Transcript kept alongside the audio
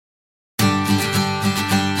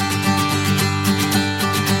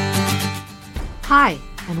Hi,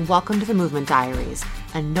 and welcome to the Movement Diaries,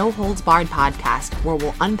 a no-holds-barred podcast where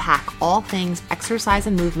we'll unpack all things exercise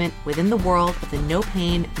and movement within the world of the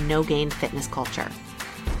no-pain, no-gain fitness culture.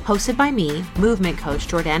 Hosted by me, movement coach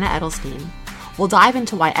Jordana Edelstein, we'll dive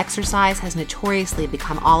into why exercise has notoriously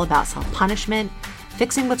become all about self-punishment,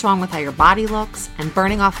 fixing what's wrong with how your body looks, and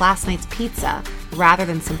burning off last night's pizza rather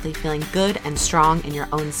than simply feeling good and strong in your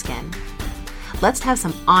own skin. Let's have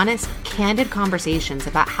some honest, candid conversations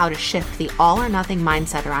about how to shift the all-or-nothing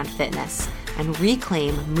mindset around fitness and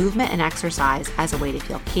reclaim movement and exercise as a way to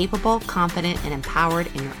feel capable, confident, and empowered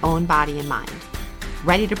in your own body and mind.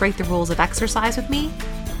 Ready to break the rules of exercise with me?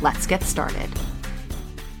 Let's get started.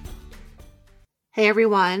 Hey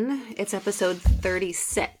everyone, it's episode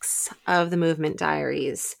 36 of the Movement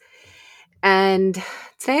Diaries. And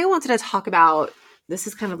today I wanted to talk about, this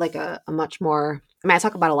is kind of like a much more, I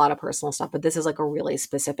talk about a lot of personal stuff, but this is like a really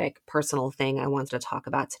specific personal thing I wanted to talk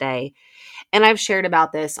about today. And I've shared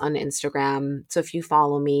about this on Instagram. So if you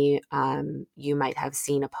follow me, you might have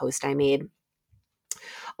seen a post I made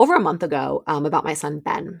over a month ago about my son,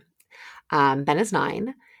 Ben. Ben is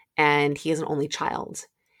 9 and he is an only child.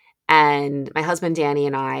 And my husband, Danny,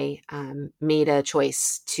 and I made a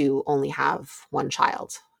choice to only have one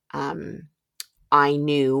child. I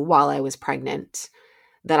knew while I was pregnant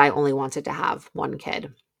that I only wanted to have one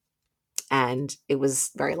kid. And it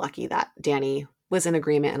was very lucky that Danny was in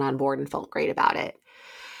agreement and on board and felt great about it.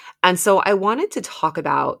 And so I wanted to talk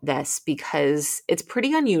about this because it's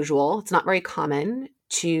pretty unusual. It's not very common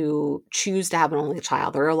to choose to have an only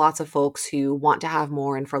child. There are lots of folks who want to have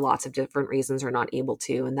more and for lots of different reasons are not able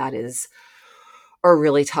to. And that is a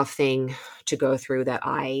really tough thing to go through that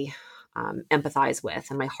I empathize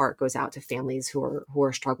with. And my heart goes out to families who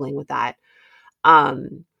are struggling with that.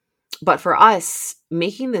 But for us,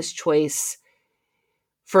 making this choice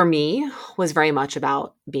for me was very much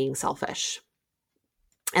about being selfish.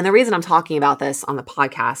 And the reason I'm talking about this on the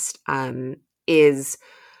podcast is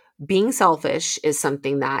being selfish is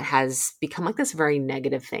something that has become like this very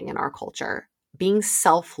negative thing in our culture. Being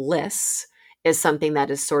selfless is something that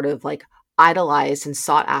is sort of like idolized and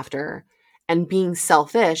sought after. And being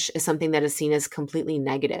selfish is something that is seen as completely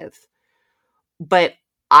negative. But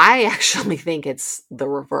I actually think it's the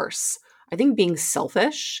reverse. I think being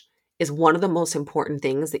selfish is one of the most important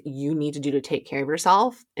things that you need to do to take care of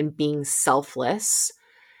yourself. And being selfless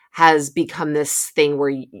has become this thing where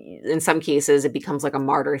in some cases it becomes like a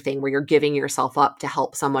martyr thing where you're giving yourself up to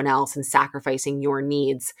help someone else and sacrificing your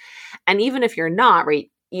needs. And even if you're not,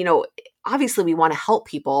 right, obviously we want to help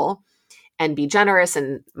people and be generous.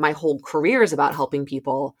 And my whole career is about helping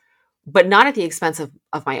people, but not at the expense of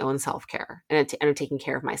my own self-care and of taking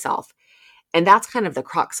care of myself. And that's kind of the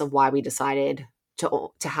crux of why we decided to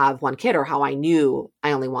have one kid, or how I knew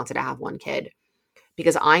I only wanted to have one kid,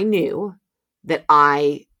 because I knew that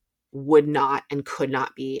I would not and could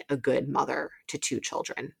not be a good mother to 2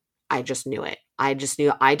 children. I just knew it. I just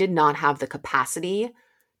knew I did not have the capacity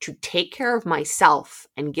to take care of myself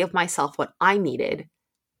and give myself what I needed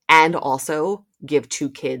and also give 2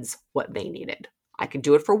 kids what they needed. I could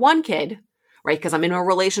do it for one kid, right? Because I'm in a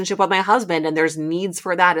relationship with my husband and there's needs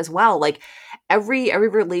for that as well. Like every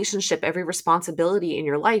relationship, every responsibility in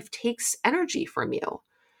your life takes energy from you.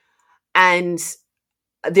 And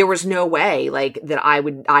there was no way like that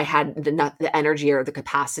I had the energy or the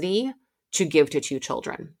capacity to give to 2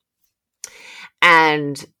 children.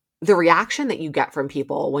 And the reaction that you get from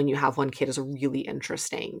people when you have one kid is really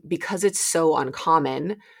interesting because it's so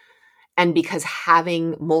uncommon. And because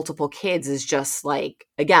having multiple kids is just like,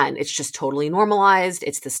 again, it's just totally normalized.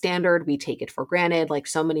 It's the standard. We take it for granted, like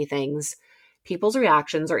so many things. People's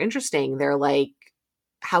reactions are interesting. They're like,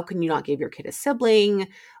 how can you not give your kid a sibling?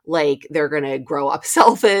 Like they're going to grow up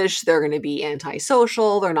selfish. They're going to be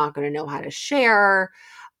antisocial. They're not going to know how to share.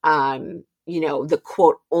 The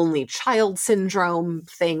quote, only child syndrome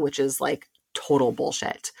thing, which is like total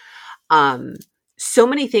bullshit. So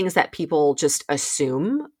many things that people just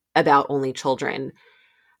assume about only children.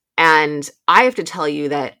 And I have to tell you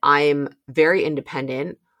that I'm very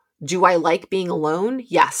independent. Do I like being alone?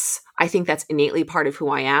 Yes. I think that's innately part of who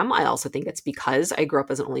I am. I also think it's because I grew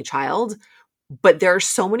up as an only child. But there are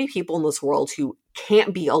so many people in this world who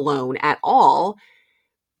can't be alone at all.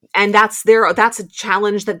 And that's a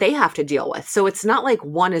challenge that they have to deal with. So it's not like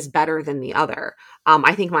one is better than the other.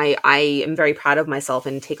 I think I am very proud of myself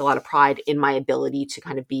and take a lot of pride in my ability to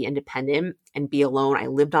kind of be independent and be alone. I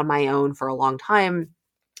lived on my own for a long time.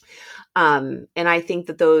 And I think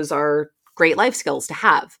that those are great life skills to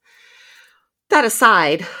have. That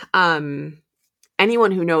aside,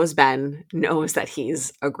 anyone who knows Ben knows that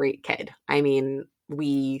he's a great kid. I mean,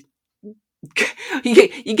 we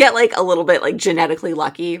you get like a little bit like genetically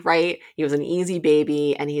lucky, right? He was an easy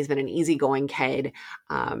baby and he's been an easygoing kid.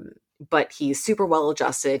 But he's super well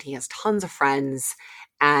adjusted. He has tons of friends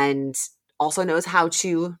and also knows how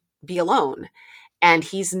to be alone. And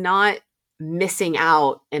he's not missing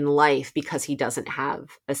out in life because he doesn't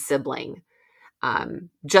have a sibling.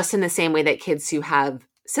 Just in the same way that kids who have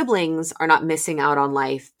siblings are not missing out on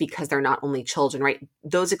life because they're not only children, right?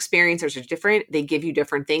 Those experiences are different. They give you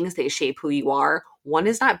different things. They shape who you are. One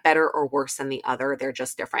is not better or worse than the other. They're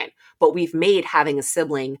just different. But we've made having a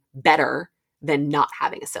sibling better than not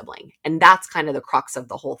having a sibling. And that's kind of the crux of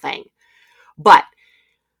the whole thing. But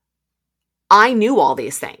I knew all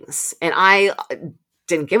these things and I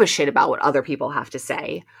didn't give a shit about what other people have to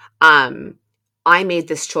say. I made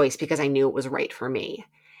this choice because I knew it was right for me.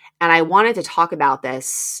 And I wanted to talk about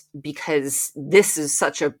this because this is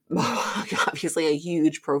such a, obviously a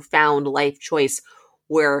huge, profound life choice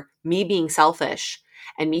where me being selfish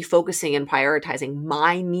and me focusing and prioritizing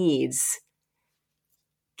my needs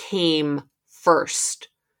came first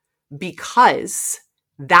because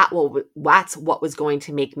that's what was going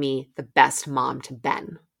to make me the best mom to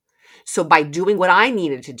Ben. So by doing what I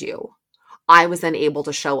needed to do, I was then able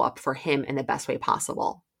to show up for him in the best way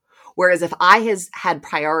possible. Whereas if I had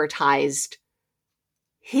prioritized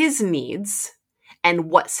his needs and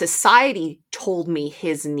what society told me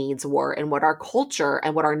his needs were and what our culture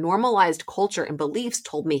and what our normalized culture and beliefs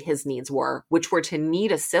told me his needs were, which were to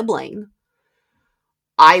need a sibling,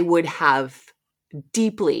 I would have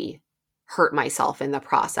deeply hurt myself in the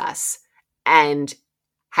process and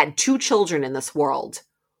had 2 children in this world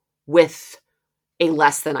with a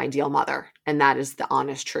less than ideal mother. And that is the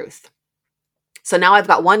honest truth. So now I've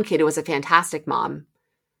got 1 kid who was a fantastic mom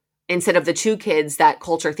instead of the 2 kids that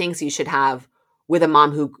culture thinks you should have with a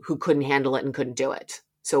mom who couldn't handle it and couldn't do it.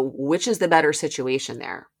 So which is the better situation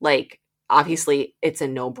there? Like, obviously it's a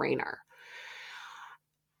no-brainer.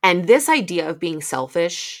 And this idea of being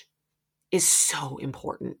selfish is so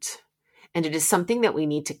important. And it is something that we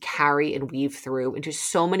need to carry and weave through into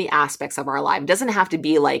so many aspects of our life. It doesn't have to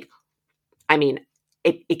be like, I mean,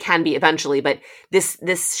 it can be eventually, but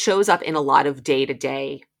this shows up in a lot of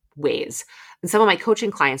day-to-day ways. And some of my coaching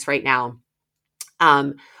clients right now,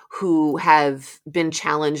 who have been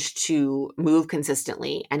challenged to move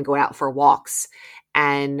consistently and go out for walks.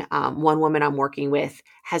 And one woman I'm working with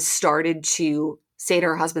has started to say to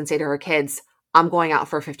her husband, say to her kids, I'm going out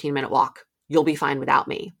for a 15-minute walk. You'll be fine without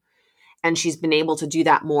me. And she's been able to do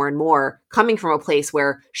that more and more, coming from a place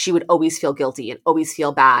where she would always feel guilty and always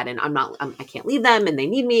feel bad. And I can't leave them and they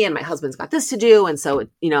need me and my husband's got this to do. And so,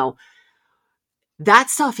 that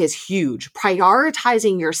stuff is huge.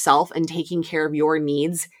 Prioritizing yourself and taking care of your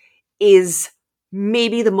needs is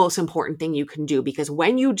maybe the most important thing you can do, because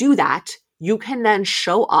when you do that, you can then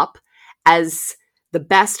show up as the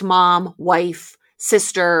best mom, wife,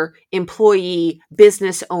 sister, employee,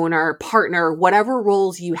 business owner, partner, whatever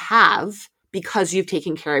roles you have, because you've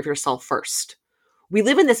taken care of yourself first. We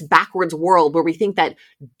live in this backwards world where we think that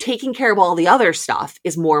taking care of all the other stuff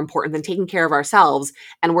is more important than taking care of ourselves,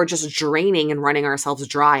 and we're just draining and running ourselves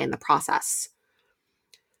dry in the process.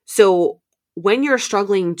 So when you're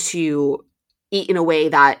struggling to eat in a way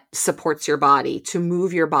that supports your body, to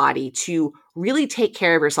move your body, to really take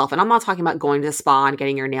care of yourself. And I'm not talking about going to the spa and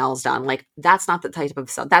getting your nails done. Like, that's not the type of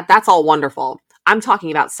stuff. That's all wonderful. I'm talking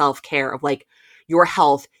about self-care of like your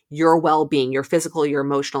health, your well-being, your physical, your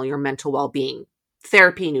emotional, your mental well-being,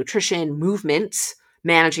 therapy, nutrition, movement,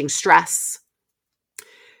 managing stress.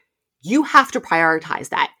 You have to prioritize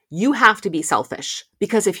that. You have to be selfish,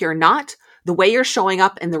 because if you're not, the way you're showing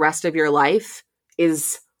up in the rest of your life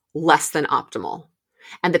is less than optimal.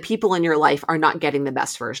 And the people in your life are not getting the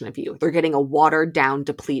best version of you. They're getting a watered down,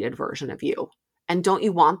 depleted version of you. And don't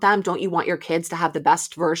you want them? Don't you want your kids to have the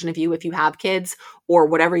best version of you if you have kids, or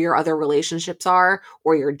whatever your other relationships are,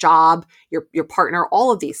 or your job, your partner,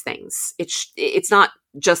 all of these things? It's not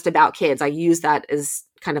just about kids. I use that as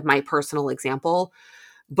kind of my personal example,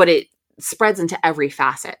 but it spreads into every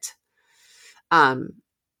facet.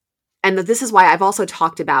 And this is why I've also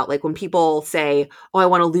talked about, like, when people say, oh, I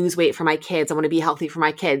want to lose weight for my kids, I want to be healthy for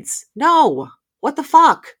my kids. No, what the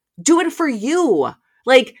fuck? Do it for you.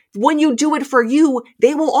 Like, when you do it for you,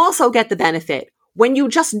 they will also get the benefit. When you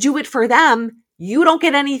just do it for them, you don't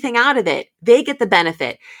get anything out of it. They get the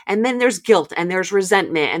benefit. And then there's guilt and there's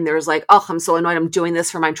resentment and there's like, oh, I'm so annoyed. I'm doing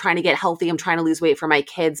this I'm trying to get healthy. I'm trying to lose weight for my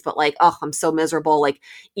kids. But like, oh, I'm so miserable, like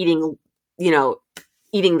eating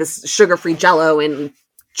this sugar-free Jell-O and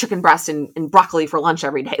chicken breast and broccoli for lunch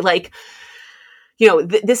every day. Like,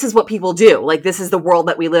 this is what people do. Like, this is the world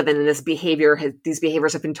that we live in. And these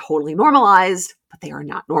behaviors have been totally normalized, but they are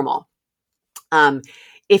not normal.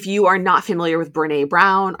 If you are not familiar with Brené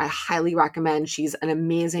Brown, I highly recommend. She's an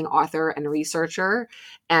amazing author and researcher,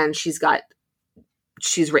 and she's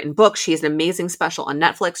written books. She has an amazing special on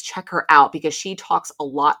Netflix. Check her out because she talks a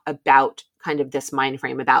lot about kind of this mind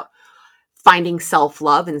frame about finding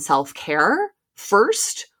self-love and self-care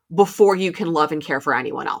first before you can love and care for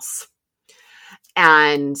anyone else.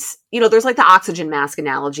 And, there's like the oxygen mask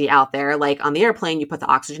analogy out there. Like on the airplane, you put the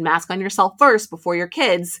oxygen mask on yourself first before your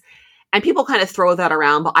kids. And people kind of throw that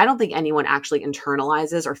around, but I don't think anyone actually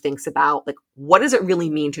internalizes or thinks about like, what does it really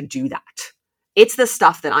mean to do that? It's the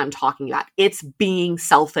stuff that I'm talking about. It's being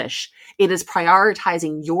selfish. It is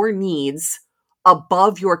prioritizing your needs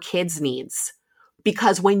above your kids' needs.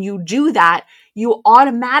 Because when you do that, you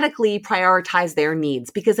automatically prioritize their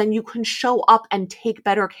needs because then you can show up and take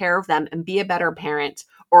better care of them and be a better parent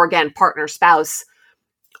or again, partner, spouse,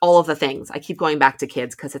 all of the things. I keep going back to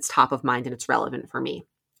kids because it's top of mind and it's relevant for me.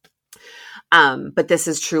 But this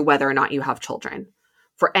is true whether or not you have children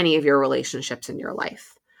for any of your relationships in your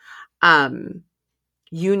life.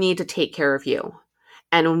 You need to take care of you.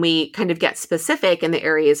 And when we kind of get specific in the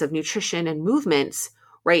areas of nutrition and movements,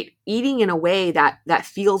 right, eating in a way that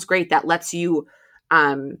feels great, that lets you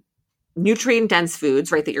nutrient dense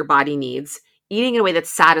foods, right, that your body needs, eating in a way that's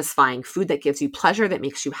satisfying, food that gives you pleasure, that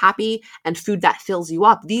makes you happy, and food that fills you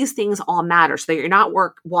up. These things all matter so that you're not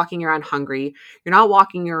walking around hungry. You're not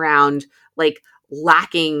walking around like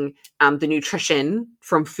lacking the nutrition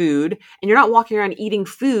from food, and you're not walking around eating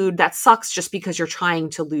food that sucks just because you're trying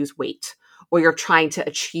to lose weight or you're trying to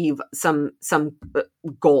achieve some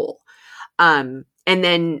goal. And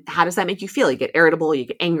then how does that make you feel? You get irritable, you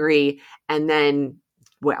get angry, and then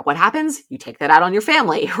what happens? You take that out on your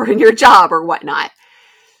family or in your job or whatnot.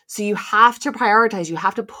 So you have to prioritize. You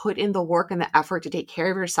have to put in the work and the effort to take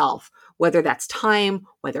care of yourself, whether that's time,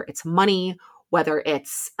 whether it's money, whether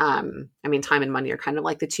it's, time and money are kind of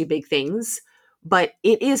like the two big things, but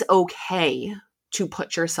it is okay to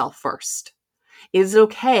put yourself first. It is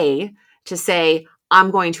okay to say,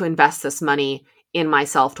 I'm going to invest this money in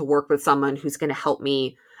myself to work with someone who's going to help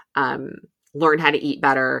me learn how to eat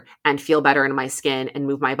better and feel better in my skin and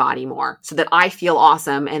move my body more so that I feel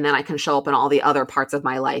awesome. And then I can show up in all the other parts of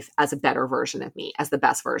my life as a better version of me, as the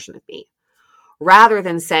best version of me. Rather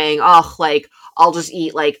than saying, I'll just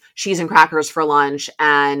eat like cheese and crackers for lunch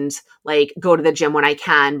and like go to the gym when I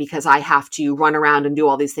can because I have to run around and do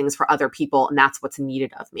all these things for other people. And that's what's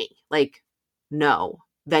needed of me. Like, no.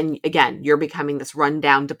 Then again, you're becoming this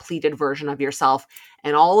rundown, depleted version of yourself.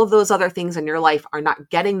 And all of those other things in your life are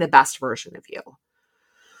not getting the best version of you.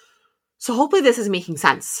 So hopefully this is making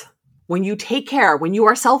sense. When you take care, when you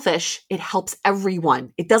are selfish, it helps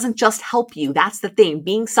everyone. It doesn't just help you. That's the thing.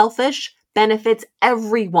 Being selfish benefits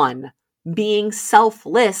everyone. Being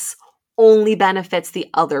selfless only benefits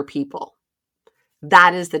the other people.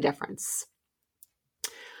 That is the difference.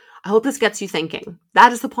 I hope this gets you thinking.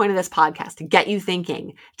 That is the point of this podcast, to get you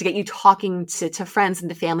thinking, to get you talking to friends and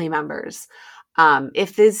to family members.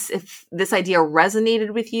 If this idea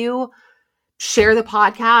resonated with you, share the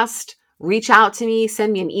podcast, reach out to me,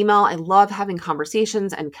 send me an email. I love having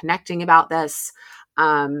conversations and connecting about this.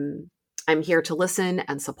 I'm here to listen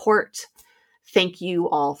and support. Thank you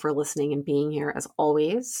all for listening and being here as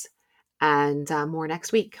always, and more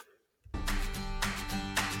next week.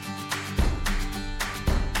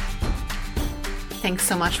 Thanks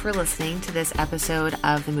so much for listening to this episode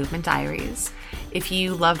of The Movement Diaries. If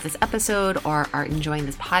you loved this episode or are enjoying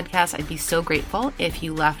this podcast, I'd be so grateful if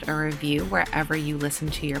you left a review wherever you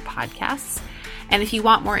listen to your podcasts. And if you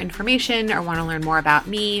want more information or want to learn more about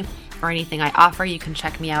me or anything I offer, you can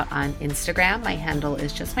check me out on Instagram. My handle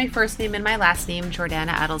is just my first name and my last name, Jordana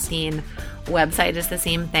Adelstein. Website is the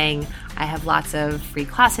same thing. I have lots of free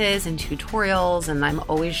classes and tutorials, and I'm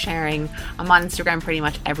always sharing. I'm on Instagram pretty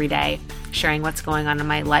much every day, sharing what's going on in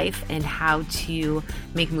my life and how to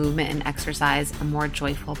make movement and exercise a more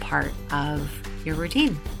joyful part of your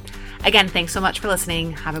routine. Again, thanks so much for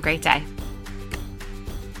listening. Have a great day.